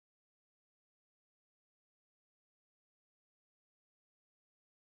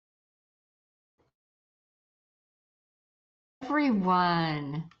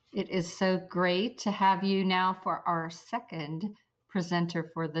everyone. It is so great to have you now for our second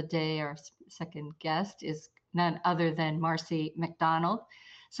presenter for the day. Our second guest is none other than Marcy McDonald.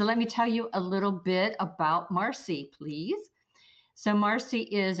 So let me tell you a little bit about Marcy, please. So Marcy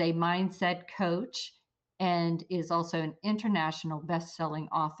is a mindset coach and is also an international best-selling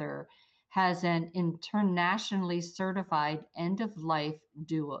author, has an internationally certified end-of-life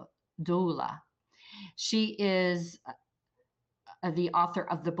doula. She is the author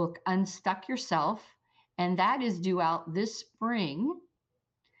of the book Unstuck Yourself, and that is due out this spring.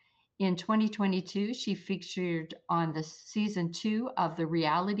 In 2022, she featured on the season 2 of the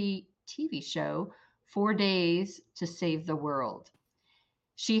reality TV show 4 Days to Save the World.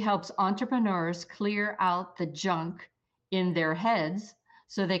 She helps entrepreneurs clear out the junk in their heads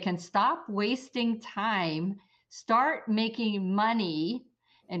so they can stop wasting time, start making money,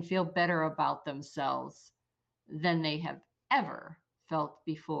 and feel better about themselves than they have ever felt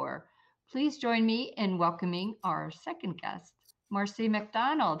before. Please join me in welcoming our second guest, Marcy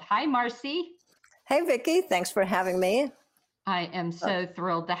McDonald. Hi, Marcy. Hey, Vicki. Thanks for having me. I am so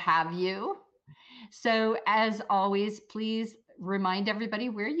thrilled to have you. So, as always, please remind everybody,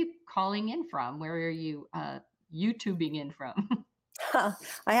 where are you calling in from? Where are you YouTubing in from?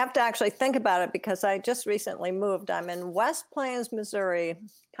 I have to actually think about it because I just recently moved. I'm in West Plains, Missouri,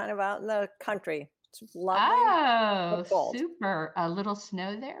 kind of out in the country. It's lovely. Oh, but cold. super. A little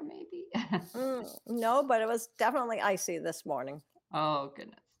snow there, maybe? No, but it was definitely icy this morning. Oh,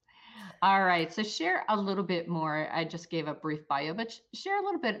 goodness. All right. So share a little bit more. I just gave a brief bio, but share a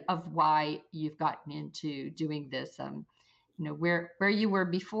little bit of why you've gotten into doing this. Where you were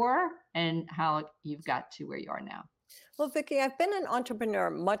before and how you've got to where you are now. Well, Vicki, I've been an entrepreneur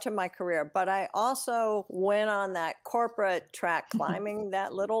much of my career, but I also went on that corporate track, climbing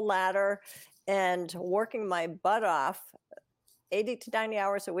that little ladder and working my butt off 80 to 90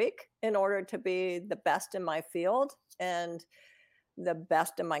 hours a week in order to be the best in my field and the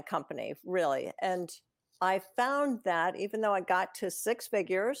best in my company, really. And I found that even though I got to 6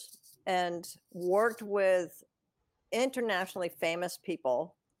 figures and worked with internationally famous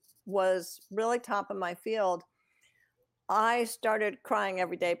people, was really top of my field, I started crying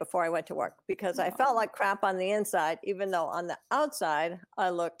every day before I went to work because I felt like crap on the inside, even though on the outside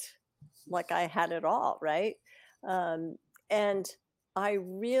I looked like I had it all, right? And I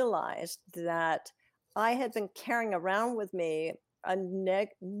realized that I had been carrying around with me a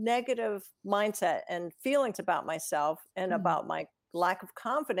negative mindset and feelings about myself and about my lack of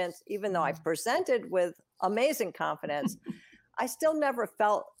confidence. Even though I presented with amazing confidence, I still never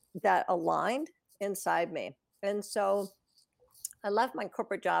felt that aligned inside me. And so I left my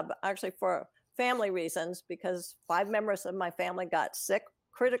corporate job actually for family reasons because 5 members of my family got sick,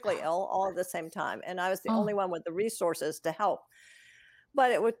 critically ill, all at the same time. And I was the only one with the resources to help.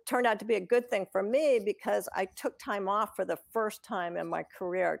 But it turned out to be a good thing for me because I took time off for the first time in my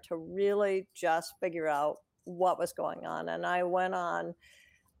career to really just figure out what was going on. And I went on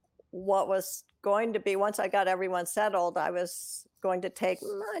what was going to be, once I got everyone settled, I was going to take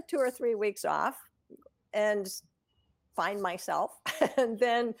 2 or 3 weeks off and find myself and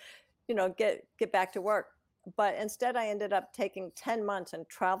then, get back to work. But instead, I ended up taking 10 months and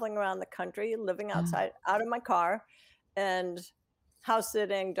traveling around the country, living outside, out of my car, and house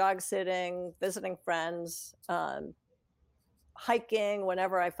sitting, dog sitting, visiting friends, hiking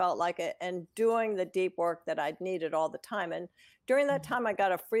whenever I felt like it, and doing the deep work that I'd needed all the time. And during that time, I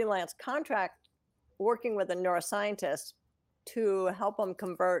got a freelance contract working with a neuroscientist to help him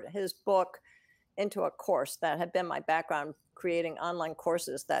convert his book into a course. That had been my background, creating online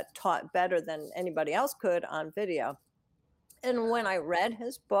courses that taught better than anybody else could on video. And when I read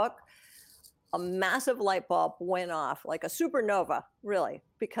his book, a massive light bulb went off, like a supernova, really,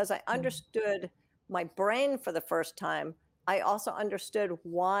 because I understood my brain for the first time. I also understood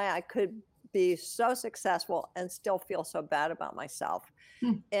why I could be so successful and still feel so bad about myself.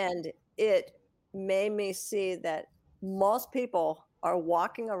 And it made me see that most people are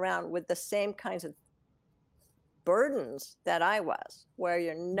walking around with the same kinds of burdens that I was, where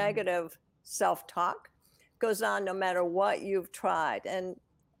your negative self-talk goes on no matter what you've tried. And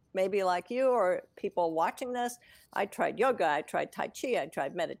maybe like you or people watching this, I tried yoga, I tried Tai Chi, I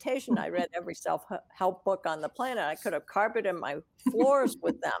tried meditation, I read every self-help book on the planet. I could have carpeted my floors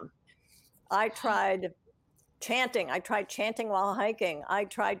with them. I tried chanting while hiking. I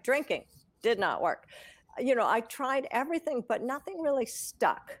tried drinking, did not work. I tried everything, but nothing really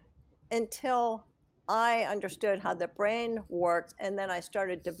stuck until I understood how the brain worked. And then I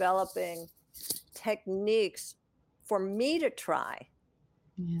started developing techniques for me to try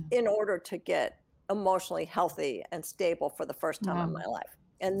in order to get emotionally healthy and stable for the first time in Wow. my life.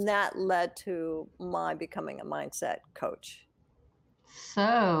 And that led to my becoming a mindset coach.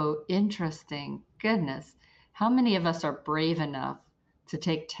 So interesting. Goodness. How many of us are brave enough to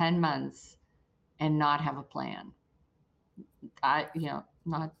take 10 months and not have a plan?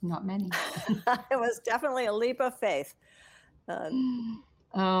 Not many. It was definitely a leap of faith. Uh,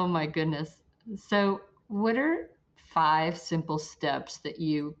 Oh my goodness. So, what are 5 simple steps that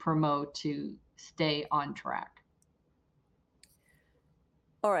you promote to stay on track?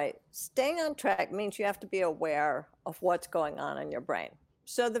 all right, staying on track means you have to be aware of what's going on in your brain.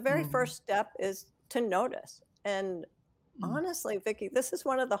 So the very Mhm. first step is to notice. And Mm. honestly, Vicky, this is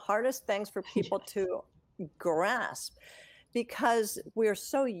one of the hardest things for people Yes. to grasp because we're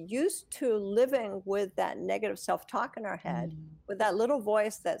so used to living with that negative self-talk in our head, Mm. with that little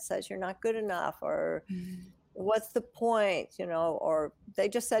voice that says you're not good enough or Mm. what's the point, or they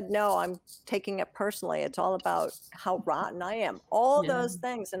just said no, I'm taking it personally, it's all about how rotten I am, all Yeah. those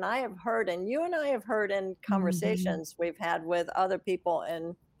things. And I have heard, and you and I have heard in Mhm. conversations we've had with other people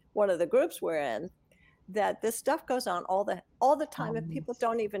in one of the groups we're in, that this stuff goes on all the time and people Always.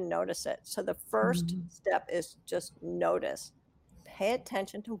 don't even notice it. So the first Mhm. step is just notice. Pay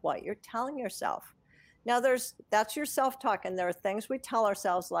attention to what you're telling yourself. Now that's your self-talk, and there are things we tell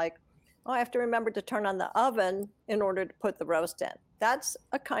ourselves like, "Oh, I have to remember to turn on the oven in order to put the roast in." That's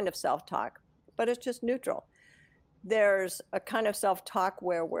a kind of self-talk, but it's just neutral. There's a kind of self-talk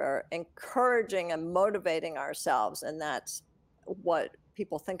where we're encouraging and motivating ourselves, and that's what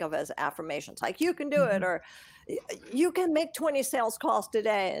people think of as affirmations, like you can do it, Mhm. or you can make 20 sales calls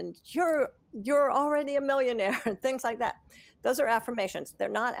today, and you're already a millionaire, and things like that. Those are affirmations. They're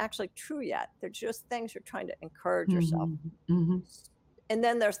not actually true yet. They're just things you're trying to encourage yourself. Mhm. Mhm. And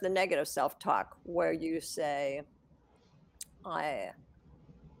then there's the negative self-talk where you say, I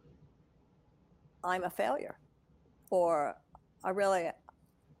I'm a failure, or I really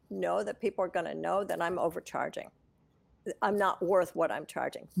know that people are going to know that I'm overcharging. I'm not worth what I'm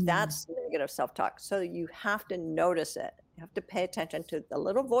charging. Mhm. That's negative self-talk. So you have to notice it. You have to pay attention to the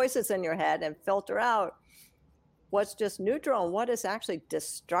little voices in your head and filter out what's just neutral and what is actually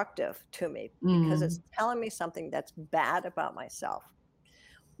destructive to me because it's Mhm. telling me something that's bad about myself.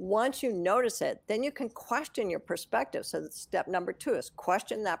 Once you notice it, then you can question your perspective. So step number 2 is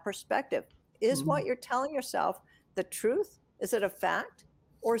question that perspective. Is Mhm. what you're telling yourself the truth? Is it a fact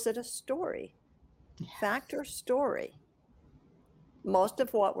or is it a story? Fact or Yes. story? Most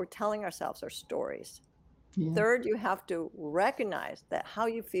of what we're telling ourselves are stories. Yeah. Third, you have to recognize that how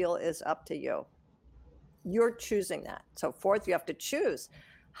you feel is up to you. You're choosing that. So, fourth, you have to choose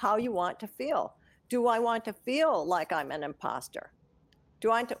how you want to feel. Do I want to feel like I'm an imposter?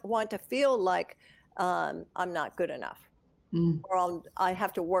 Do I want to feel like I'm not good enough? Mm. Or I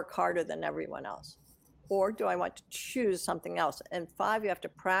have to work harder than everyone else? Or do I want to choose something else? And five, you have to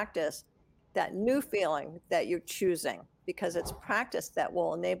practice that new feeling that you're choosing because it's practice that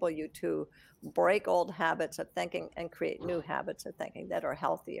will enable you to break old habits of thinking and create new habits of thinking that are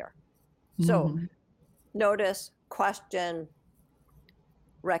healthier. So Mhm. notice, question,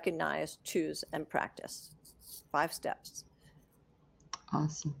 recognize, choose, and practice. 5 steps.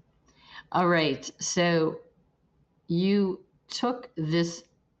 Awesome. All right. So you took this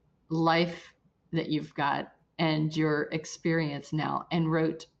life that you've got and your experience now and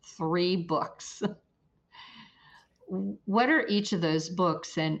wrote 3 books. What are each of those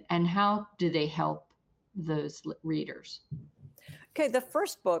books and how do they help those readers? Okay, the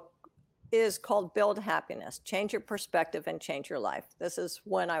first book is called Build Happiness, Change Your Perspective and Change Your Life. This is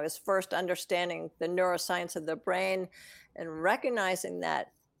when I was first understanding the neuroscience of the brain and recognizing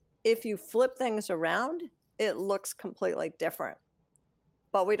that if you flip things around, it looks completely different.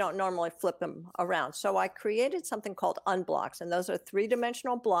 But we don't normally flip them around. So I created something called unblocks, and those are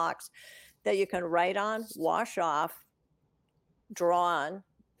three-dimensional blocks that you can write on, wash off, draw on,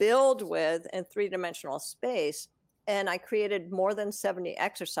 build with in three-dimensional space. And I created more than 70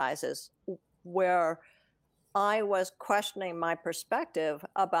 exercises where I was questioning my perspective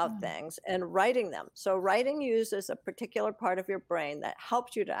about Mm. things and writing them. So, writing uses a particular part of your brain that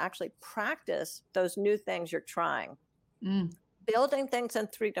helps you to actually practice those new things you're trying. Mm. Building things in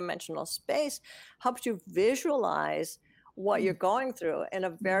three-dimensional space helps you visualize what you're Mm. going through in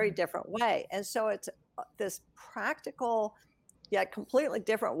a very Mm. different way. And so, it's this practical yet completely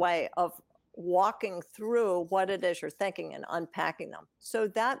different way of walking through what it is you're thinking and unpacking them. So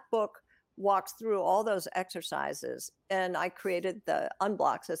that book walks through all those exercises, and I created the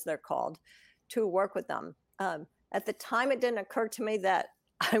unblocks, as they're called, to work with them. At the time, it didn't occur to me that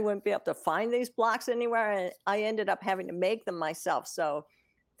I wouldn't be able to find these blocks anywhere, and I ended up having to make them myself. So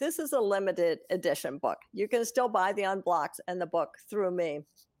this is a limited edition book. You can still buy the unblocks and the book through me.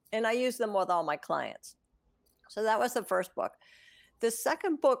 And I use them with all my clients. So that was the first book. The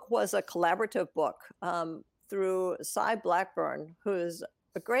second book was a collaborative book through Cy Blackburn, who's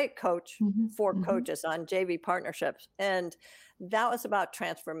a great coach for coaches on JV partnerships. And that was about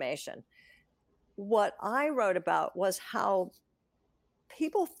transformation. What I wrote about was how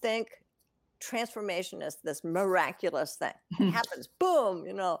people think transformation is this miraculous thing. It happens, boom,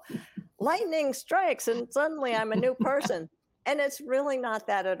 lightning strikes and suddenly I'm a new person. And it's really not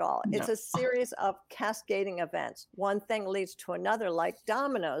that at all. It's a series of cascading events. One thing leads to another, like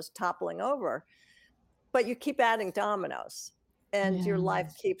dominoes toppling over, but you keep adding dominoes and your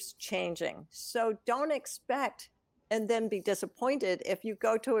life keeps changing. So don't expect and then be disappointed if you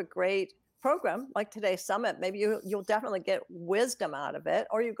go to a great program like today's summit. Maybe you'll definitely get wisdom out of it,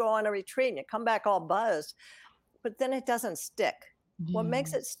 or you go on a retreat and you come back all buzzed, but then it doesn't stick. What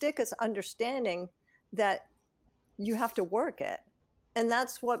makes it stick is understanding that you have to work it. And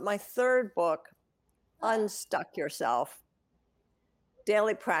that's what my third book, Unstuck Yourself,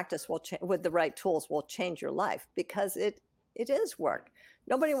 daily practice will with the right tools will change your life, because it is work.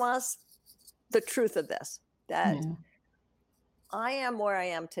 Nobody wants the truth of this, that I am where I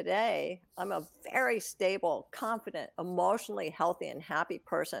am today. I'm a very stable, confident, emotionally healthy and happy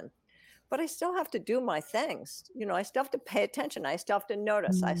person, but I still have to do my things. I still have to pay attention. I still have to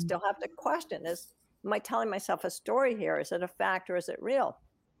notice. I still have to question, am I telling myself a story here? Is it a fact or is it real?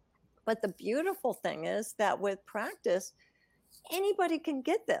 But the beautiful thing is that with practice, anybody can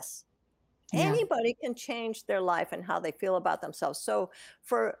get this. Anybody can change their life and how they feel about themselves. So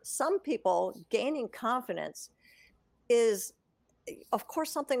for some people, gaining confidence is, of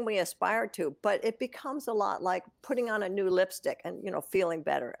course, something we aspire to, but it becomes a lot like putting on a new lipstick and, feeling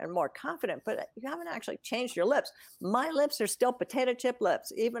better and more confident, but you haven't actually changed your lips. My lips are still potato chip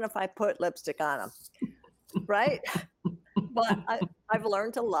lips, even if I put lipstick on them, right? But I've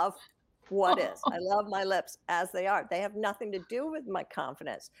learned to love what is. I love my lips as they are. They have nothing to do with my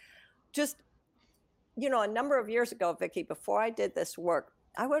confidence. Just, a number of years ago, Vicki, before I did this work,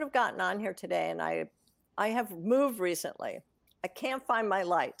 I would have gotten on here today, and I have moved recently. I can't find my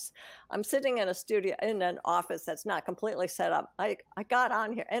lights. I'm sitting in a studio, in an office that's not completely set up. I got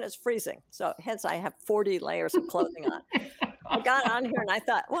on here and it's freezing. So hence I have 40 layers of clothing on. I got on here and I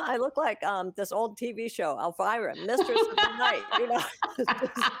thought, well, I look like this old TV show, Elvira, Mistress of the Night, it's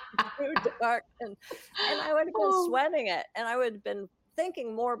just too dark. And I would have been sweating it. And I would have been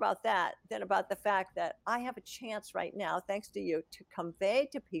thinking more about that than about the fact that I have a chance right now, thanks to you, to convey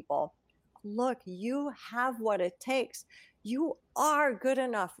to people, look, you have what it takes. You are good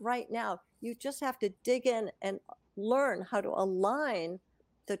enough right now. You just have to dig in and learn how to align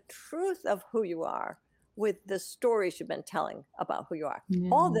the truth of who you are with the stories you've been telling about who you are.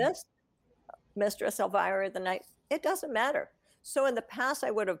 All this, Mistress Elvira of the Night, it doesn't matter. So in the past,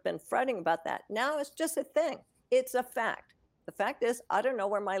 I would have been fretting about that. Now it's just a thing. It's a fact. The fact is, I don't know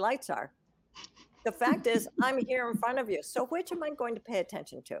where my lights are. The fact is, I'm here in front of you. So which am I going to pay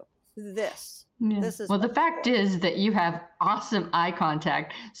attention to? This. This is the fact is that you have awesome eye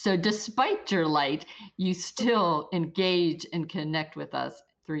contact. So despite your light, you still engage and connect with us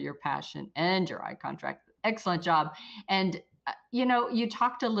through your passion and your eye contact. Excellent job. And, you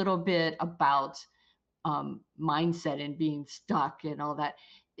talked a little bit about mindset and being stuck and all that.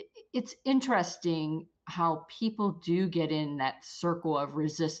 It's interesting how people do get in that circle of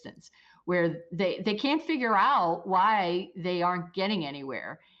resistance where they can't figure out why they aren't getting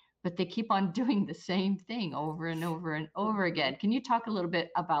anywhere, but they keep on doing the same thing over and over and over again. Can you talk a little bit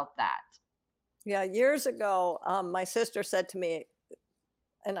about that? Yeah, years ago, my sister said to me,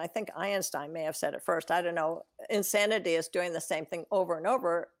 and I think Einstein may have said it first, I don't know, insanity is doing the same thing over and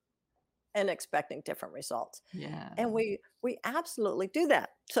over and expecting different results. Yeah. And we absolutely do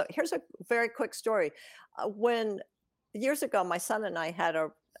that. So here's a very quick story. When years ago, my son and I had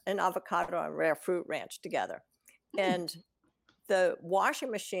an avocado and rare fruit ranch together. And the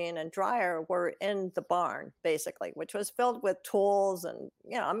washing machine and dryer were in the barn, basically, which was filled with tools and,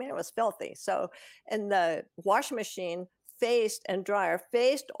 it was filthy. So, and the washing machine and dryer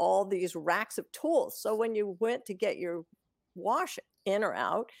faced all these racks of tools. So when you went to get your wash in or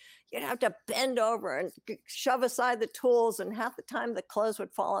out, you'd have to bend over and shove aside the tools. And half the time the clothes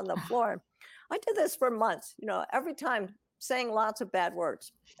would fall on the floor. I did this for months, every time saying lots of bad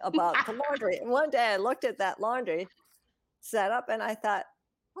words about the laundry. And one day I looked at that laundry setup and I thought,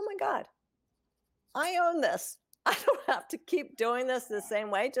 oh my God, I own this. I don't have to keep doing this the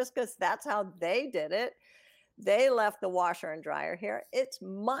same way just because that's how they did it. They left the washer and dryer here. It's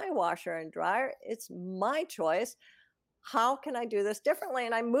my washer and dryer. It's my choice. How can I do this differently?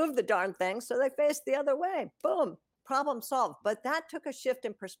 And I moved the darn thing so they faced the other way. Boom, problem solved. But that took a shift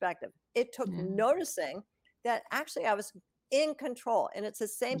in perspective. It took Yeah. noticing that actually I was in control. And it's the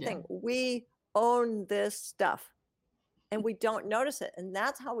same Yeah. thing. We own this stuff and we don't notice it. And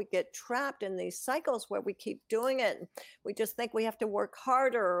that's how we get trapped in these cycles where we keep doing it. And we just think we have to work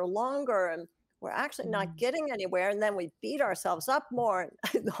harder or longer. And we're actually not Mm. getting anywhere. And then we beat ourselves up more.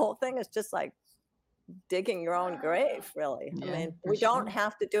 And the whole thing is just like digging your own grave, really. I Yeah, mean, for we don't sure.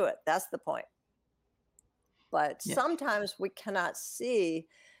 have to do it. That's the point. But Yeah. sometimes we cannot see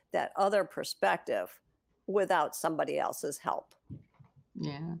that other perspective without somebody else's help.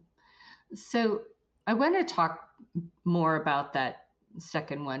 Yeah. So I want to talk more about that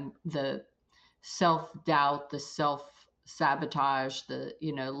second one, the self-doubt, the self-sabotage, the,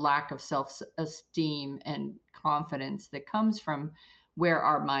 lack of self-esteem and confidence that comes from where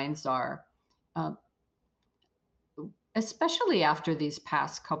our minds are. Uh, Especially after these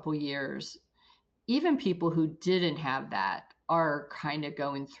past couple years, even people who didn't have that are kind of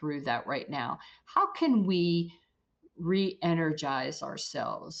going through that right now. How can we re-energize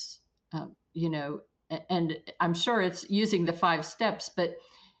ourselves? And I'm sure it's using the 5 steps, but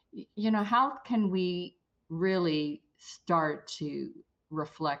how can we really start to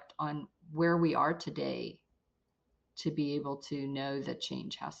reflect on where we are today to be able to know that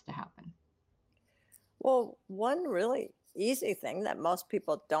change has to happen? Well, one really easy thing that most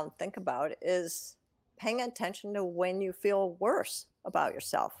people don't think about is paying attention to when you feel worse about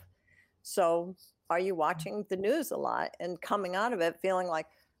yourself. So, are you watching the news a lot and coming out of it feeling like,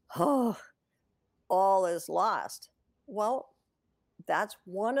 oh, all is lost? Well, that's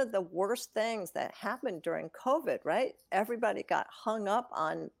one of the worst things that happened during COVID, right? Everybody got hung up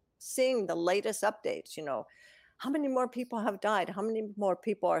on seeing the latest updates, how many more people have died? How many more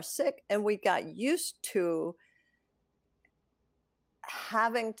people are sick? And we got used to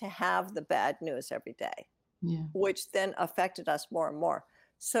having to have the bad news every day, Yeah. which then affected us more and more.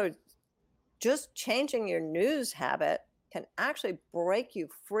 So just changing your news habit can actually break you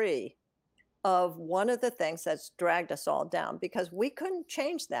free of one of the things that's dragged us all down because we couldn't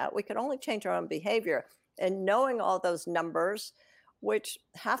change that. We could only change our own behavior. And knowing all those numbers, which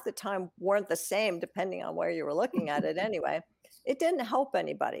half the time weren't the same depending on where you were looking at it anyway, it didn't help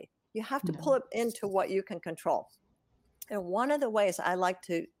anybody. You have to pull No. it into what you can control. And one of the ways I like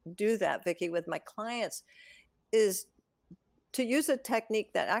to do that, Vicki, with my clients is to use a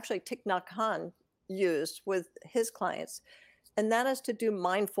technique that actually Thich Nhat Hanh used with his clients, and that is to do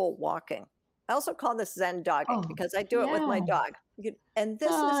mindful walking. I also call this Zen dogging Oh, because I do it with my yeah. dog. And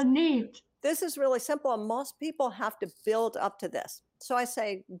this Oh, is neat. this is really simple, and most people have to build up to this. So I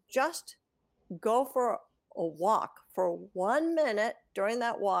say, just go for a walk for 1 minute. During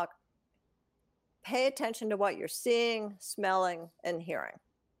that walk, pay attention to what you're seeing, smelling, and hearing.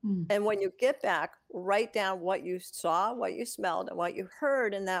 Mm. And when you get back, write down what you saw, what you smelled, and what you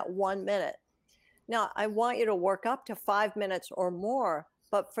heard in that 1 minute. Now, I want you to work up to 5 minutes or more,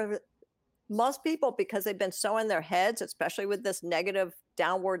 but for most people, because they've been so in their heads, especially with this negative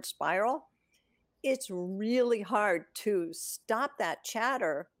downward spiral, it's really hard to stop that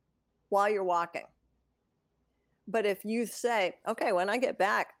chatter while you're walking. But if you say, okay, when I get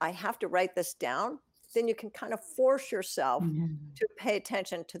back, I have to write this down, then you can kind of force yourself Yeah. to pay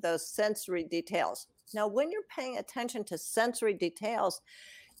attention to those sensory details. Now, when you're paying attention to sensory details,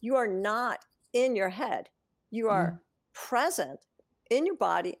 you are not in your head. You Yeah. are present in your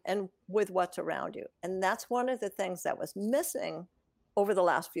body and with what's around you. And that's one of the things that was missing over the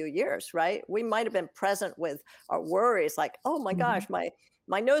last few years, right? We might have been present with our worries like, oh my Mhm. gosh,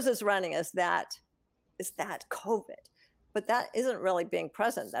 my nose is running. Is that COVID? But that isn't really being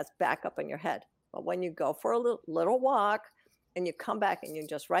present. That's back up in your head. But when you go for a little walk and you come back and you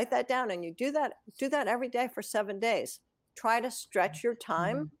just write that down and you do that every day for 7 days. Try to stretch your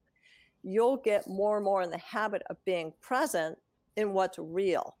time. Mhm. You'll get more and more in the habit of being present in what's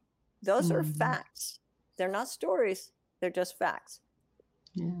real. Those are Mhm. facts. They're not stories, they're just facts.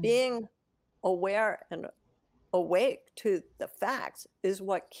 Yeah. Being aware and awake to the facts is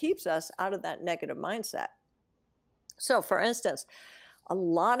what keeps us out of that negative mindset. So, for instance, a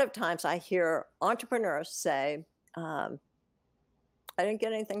lot of times I hear entrepreneurs say, um, I didn't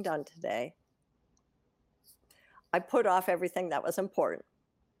get anything done today. I put off everything that was important.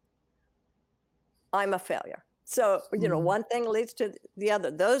 I'm a failure. So, Mm. one thing leads to the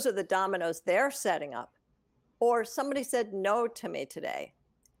other. Those are the dominoes they're setting up. Or somebody said no to me today.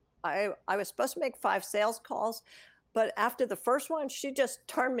 I was supposed to make 5 sales calls, but after the first one, she just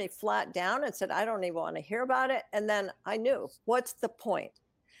turned me flat down and said, I don't even want to hear about it. And then I knew, what's the point?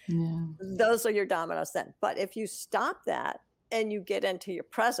 Yeah. Those are your dominoes then. But if you stop that and you get into your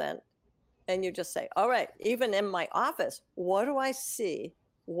present and you just say, all right, even in my office, what do I see?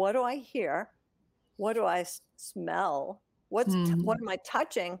 What do I hear? What do I smell? What Mhm. am I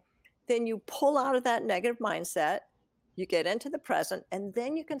touching? Then you pull out of that negative mindset, you get into the present, and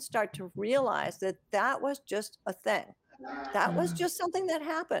then you can start to realize that that was just a thing. That was Yeah. just something that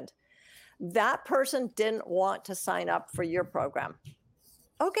happened. That person didn't want to sign up for your program.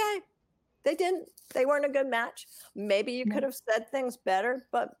 Okay, they didn't. They weren't a good match. Maybe you Yeah. could have said things better,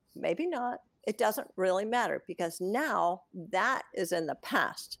 but maybe not. It doesn't really matter because now that is in the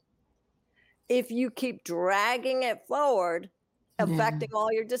past. If you keep dragging it forward, Yeah. affecting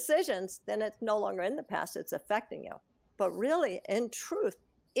all your decisions, then it's no longer in the past, it's affecting you. But really, in truth,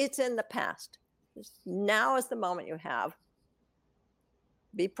 it's in the past. Now is the moment you have.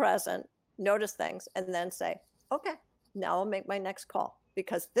 Be present, notice things, and then say, okay, now I'll make my next call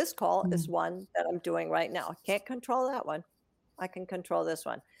because this call is Mm. one that I'm doing right now. I can't control that one. I can control this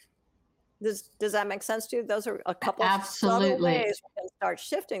one. Does that make sense to you? Those are a couple subtle Absolutely. ways we can start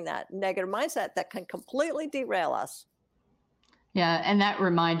shifting that negative mindset that can completely derail us. Yeah, and that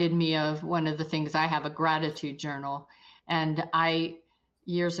reminded me of one of the things. I have a gratitude journal, and I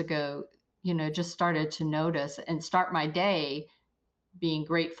years ago, just started to notice and start my day being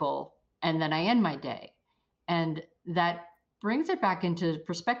grateful, and then I end my day. And that brings it back into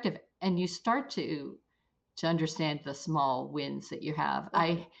perspective, and you start to understand the small wins that you have.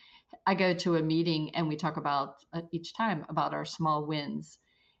 Mhm. I go to a meeting and we talk about each time about our small wins.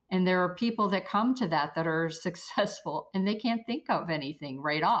 And there are people that come to that are successful and they can't think of anything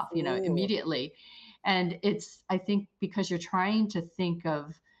right off, Ooh. immediately. And it's, I think, because you're trying to think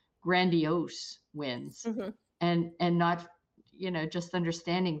of grandiose wins Mhm. and not, just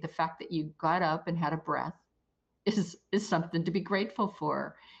understanding the fact that you got up and had a breath is something to be grateful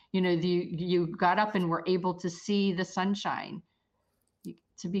for. You got up and were able to see the sunshine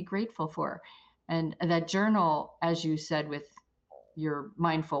to be grateful for. And that journal, as you said, with your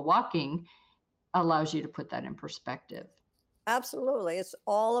mindful walking, allows you to put that in perspective. Absolutely. It's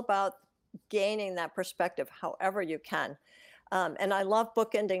all about gaining that perspective however you can. And I love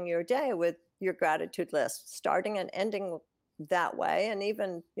bookending your day with your gratitude list, starting and ending that way, and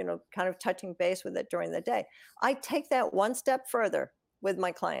even, kind of touching base with it during the day. I take that one step further with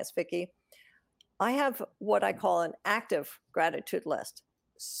my clients, Vicky. I have what I call an active gratitude list.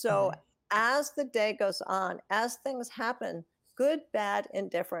 So Okay. as the day goes on, as things happen, good, bad,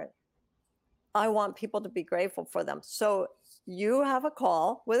 indifferent, I want people to be grateful for them. So you have a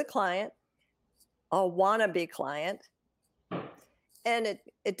call with a client, a wannabe client, and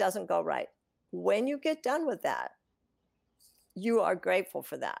it doesn't go right. When you get done with that, you are grateful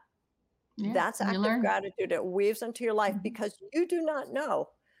for that. Yeah, That's you active learn. gratitude. It weaves into your life Mhm. because you do not know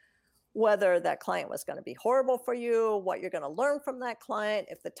whether that client was going to be horrible for you, what you're going to learn from that client,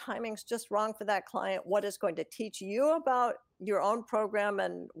 if the timing's just wrong for that client, what is going to teach you about your own program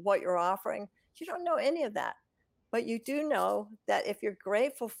and what you're offering. You don't know any of that. But you do know that if you're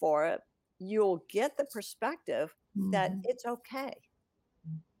grateful for it, you'll get the perspective that Mhm. it's okay.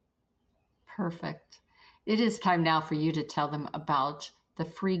 Perfect. It is time now for you to tell them about the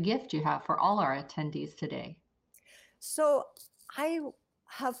free gift you have for all our attendees today. So I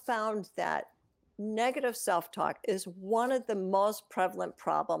have found that negative self talk is one of the most prevalent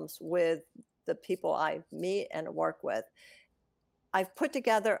problems with the people I meet and work with. I've put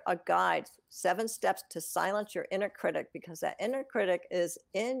together a guide, 7 steps to silence your inner critic, because that inner critic is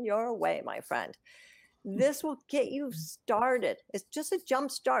in your way, my friend. This will get you started. It's just a jump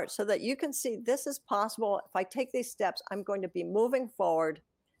start so that you can see this is possible. If I take these steps, I'm going to be moving forward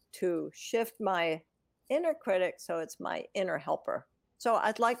to shift my inner critic so it's my inner helper. So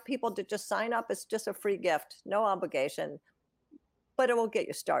I'd like people to just sign up. It's just a free gift, no obligation, but it will get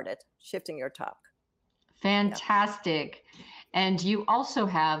you started shifting your talk. Yeah. Fantastic. And you also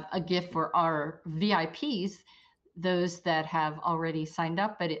have a gift for our VIPs, those that have already signed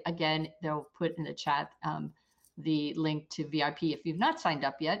up. But again, they'll put in the chat the link to VIP if you've not signed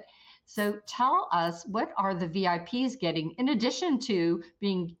up yet. So tell us, what are the VIPs getting in addition to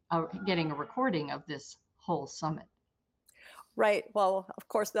being getting a recording of this whole summit? Right. Well, of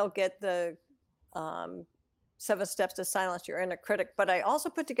course, they'll get the um, 7 steps to silence your inner critic, but I also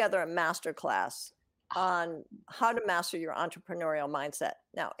put together a master class on how to master your entrepreneurial mindset.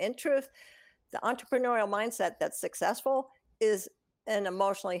 Now, in truth, the entrepreneurial mindset that's successful is an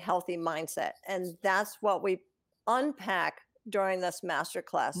emotionally healthy mindset. And that's what we unpack during this master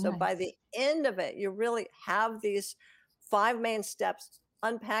class. So by Nice. the end of it, you really have these 5 main steps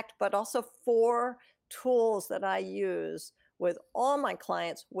unpacked, but also 4 tools that I use with all my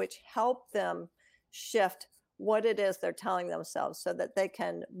clients, which help them shift what it is they're telling themselves so that they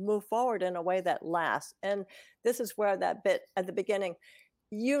can move forward in a way that lasts. And this is where that bit at the beginning,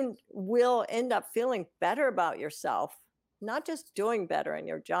 you will end up feeling better about yourself, not just doing better in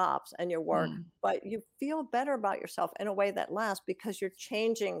your jobs and your work, Mm. but you feel better about yourself in a way that lasts because you're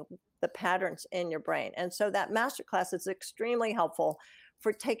changing the patterns in your brain. And so that masterclass is extremely helpful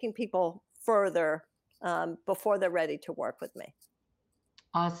for taking people further before they're ready to work with me.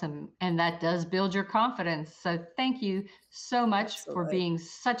 Awesome. And that does build your confidence. So thank you so much for Absolutely. being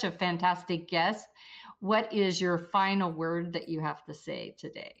such a fantastic guest. What is your final word that you have to say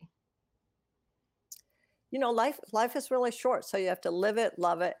today? You know, life is really short, so you have to live it,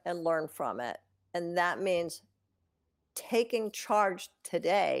 love it, and learn from it. And that means taking charge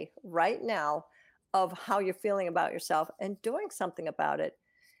today, right now, of how you're feeling about yourself and doing something about it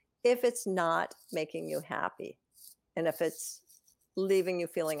if it's not making you happy. And if it's leaving you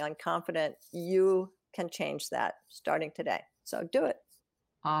feeling unconfident, you can change that starting today. So do it.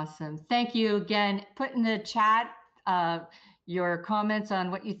 Awesome. Thank you again. Put in the chat your comments on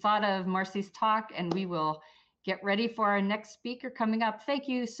what you thought of Marcy's talk, and we will get ready for our next speaker coming up. Thank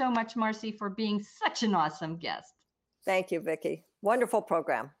you so much, Marcy, for being such an awesome guest. Thank you, Vicki. Wonderful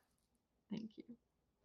program. Thank you.